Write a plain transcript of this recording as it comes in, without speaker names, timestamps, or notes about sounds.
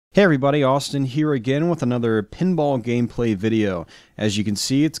Hey everybody, Austin here again with another pinball gameplay video. As you can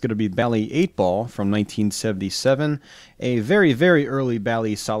see, it's going to be Bally 8 Ball from 1977, a very early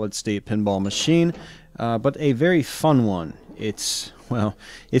Bally solid-state pinball machine, but a very fun one. It's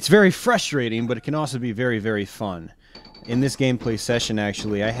very frustrating, but it can also be very fun. In this gameplay session,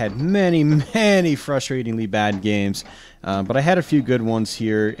 actually, I had many frustratingly bad games, but I had a few good ones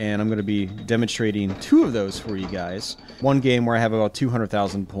here, and I'm going to be demonstrating two of those for you guys. One game where I have about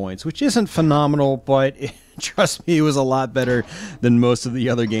 200,000 points, which isn't phenomenal, but trust me, it was a lot better than most of the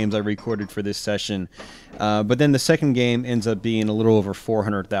other games I recorded for this session. But then the second game ends up being a little over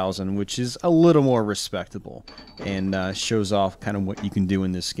 400,000, which is a little more respectable, and shows off kind of what you can do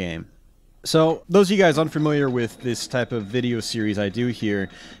in this game. So, those of you guys unfamiliar with this type of video series I do here,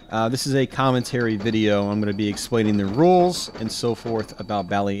 this is a commentary video. I'm going to be explaining the rules and so forth about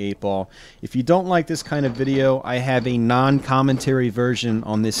Bally 8 Ball. If you don't like this kind of video, I have a non-commentary version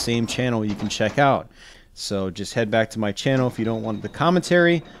on this same channel you can check out. So just head back to my channel if you don't want the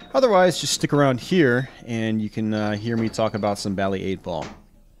commentary. Otherwise, just stick around here and you can hear me talk about some Bally 8 Ball.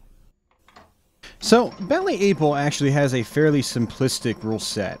 So, Bally 8 Ball actually has a fairly simplistic rule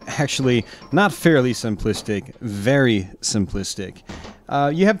set. Actually, not fairly simplistic, very simplistic.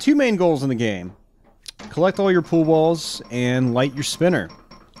 You have two main goals in the game. Collect all your pool balls and light your spinner.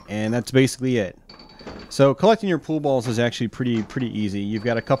 And that's basically it. So, collecting your pool balls is actually pretty easy. You've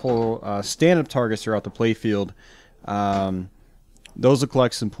got a couple stand-up targets throughout the playfield. Those will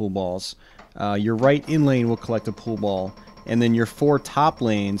collect some pool balls. Your right in lane will collect a pool ball. And then your four top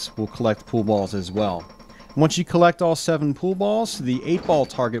lanes will collect pool balls as well. Once you collect all 7 pool balls, the 8 ball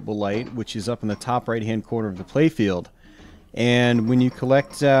target will light, which is up in the top right hand corner of the playfield. And when you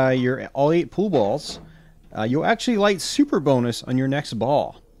collect your all 8 pool balls, you'll actually light super bonus on your next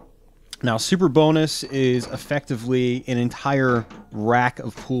ball. Now, super bonus is effectively an entire rack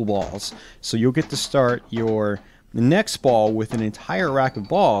of pool balls. So you'll get to start your next ball with an entire rack of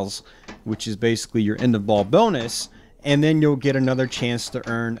balls, which is basically your end of ball bonus. And then you'll get another chance to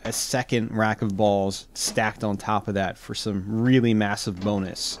earn a second rack of balls stacked on top of that for some really massive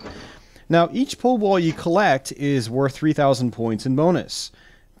bonus. Now, each pool ball you collect is worth 3,000 points in bonus.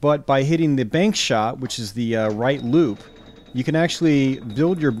 But by hitting the bank shot, which is the right loop, you can actually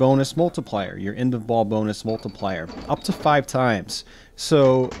build your bonus multiplier, your end of ball bonus multiplier, up to 5 times.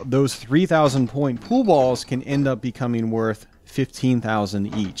 So those 3,000 point pool balls can end up becoming worth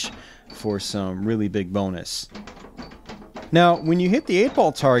 15,000 each for some really big bonus. Now, when you hit the 8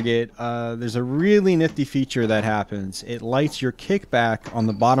 ball target, there's a really nifty feature that happens. It lights your kickback on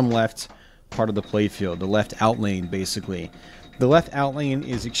the bottom left part of the playfield, the left out lane, basically. The left out lane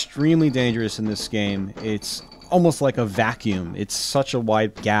is extremely dangerous in this game. It's almost like a vacuum. It's such a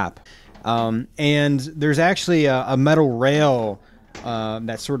wide gap. And there's actually a metal rail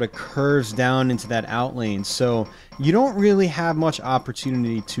that sort of curves down into that out lane. So you don't really have much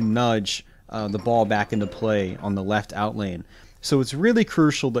opportunity to nudge the ball back into play on the left out lane. So it's really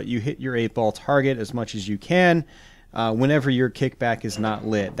crucial that you hit your 8 ball target as much as you can whenever your kickback is not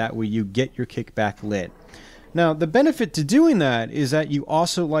lit. That way you get your kickback lit. Now, the benefit to doing that is that you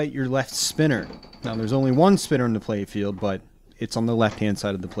also light your left spinner. Now, there's only one spinner in the playfield, but it's on the left-hand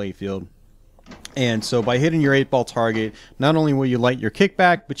side of the playfield. And so by hitting your 8 ball target, not only will you light your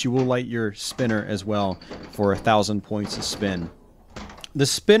kickback, but you will light your spinner as well for 1,000 points to spin. The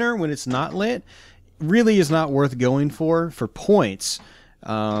spinner, when it's not lit, really is not worth going for points.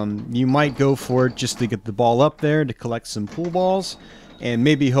 You might go for it just to get the ball up there to collect some pool balls and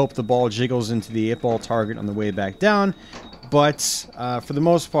maybe hope the ball jiggles into the 8 ball target on the way back down. But for the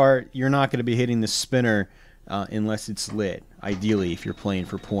most part, you're not going to be hitting the spinner unless it's lit, ideally, if you're playing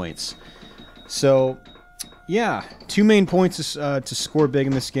for points. So, yeah, 2 main points to score big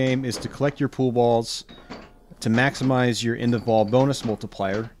in this game is to collect your pool balls, to maximize your end of ball bonus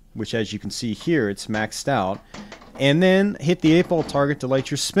multiplier, which as you can see here, it's maxed out, and then hit the 8 ball target to light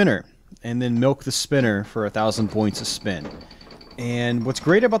your spinner, and then milk the spinner for 1,000 points a spin. And what's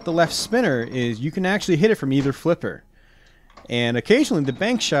great about the left spinner is you can actually hit it from either flipper. And occasionally the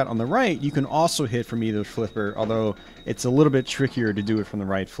bank shot on the right, you can also hit from either flipper, although it's a little bit trickier to do it from the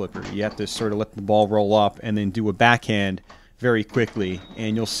right flipper. You have to sort of let the ball roll up and then do a backhand very quickly,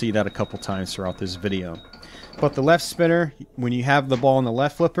 and you'll see that a couple times throughout this video. But the left spinner, when you have the ball on the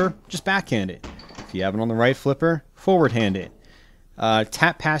left flipper, just backhand it. If you have it on the right flipper, forward hand it.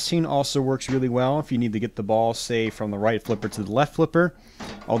 Tap passing also works really well if you need to get the ball, say, from the right flipper to the left flipper.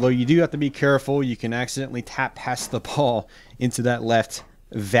 Although you do have to be careful, you can accidentally tap pass the ball into that left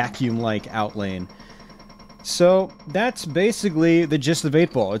vacuum-like out lane. So that's basically the gist of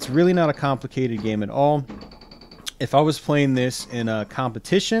 8 ball. It's really not a complicated game at all. If I was playing this in a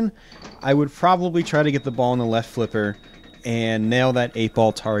competition, I would probably try to get the ball in the left flipper and nail that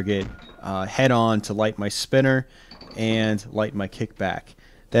 8-ball target head on to light my spinner and light my kickback.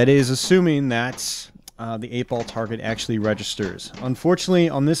 That is assuming that the 8-ball target actually registers. Unfortunately,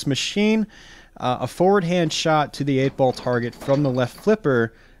 on this machine, a forward hand shot to the 8-ball target from the left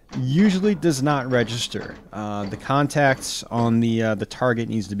flipper usually does not register. The contacts on the target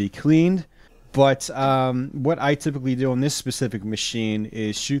needs to be cleaned. But what I typically do on this specific machine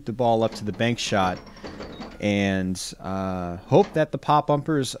is shoot the ball up to the bank shot and hope that the pop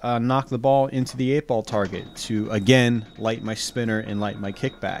bumpers knock the ball into the 8-ball target to, again, light my spinner and light my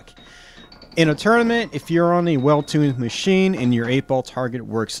kickback. In a tournament, if you're on a well-tuned machine and your 8-ball target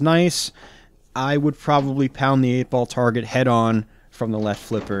works nice, I would probably pound the 8-ball target head-on from the left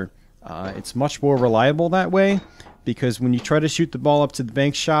flipper. It's much more reliable that way, because when you try to shoot the ball up to the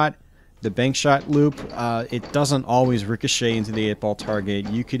bank shot loop, it doesn't always ricochet into the 8-ball target.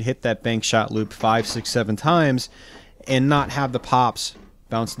 You could hit that bank shot loop 5, 6, 7 times and not have the pops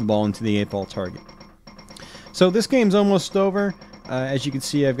bounce the ball into the 8-ball target. So this game's almost over. As you can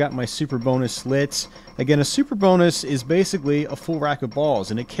see, I've got my super bonus lit. Again, a super bonus is basically a full rack of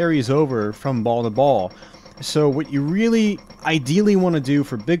balls, and it carries over from ball to ball. So what you really ideally want to do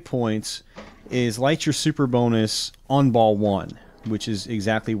for big points is light your super bonus on ball 1, which is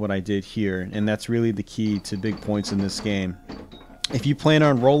exactly what I did here, and that's really the key to big points in this game. If you plan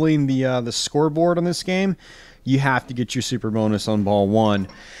on rolling the scoreboard on this game, you have to get your super bonus on ball 1.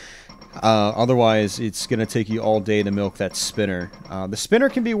 Otherwise, it's going to take you all day to milk that spinner. The spinner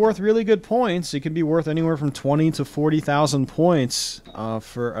can be worth really good points. It can be worth anywhere from 20 to 40,000 points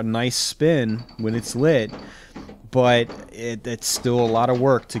for a nice spin when it's lit. But it's still a lot of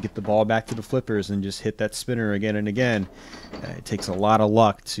work to get the ball back to the flippers and just hit that spinner again and again. It takes a lot of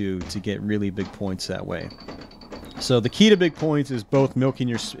luck to get really big points that way. So the key to big points is both milking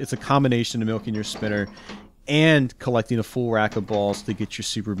it's a combination of milking your spinner and collecting a full rack of balls to get your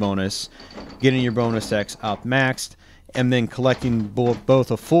super bonus, getting your bonus X up maxed, and then collecting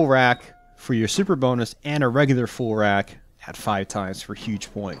both a full rack for your super bonus and a regular full rack at 5 times for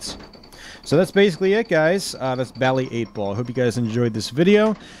huge points. So that's basically it, guys. That's Bally 8 Ball. I hope you guys enjoyed this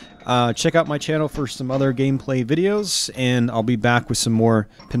video. Check out my channel for some other gameplay videos, and I'll be back with some more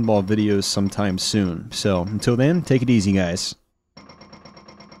pinball videos sometime soon. So until then, take it easy, guys.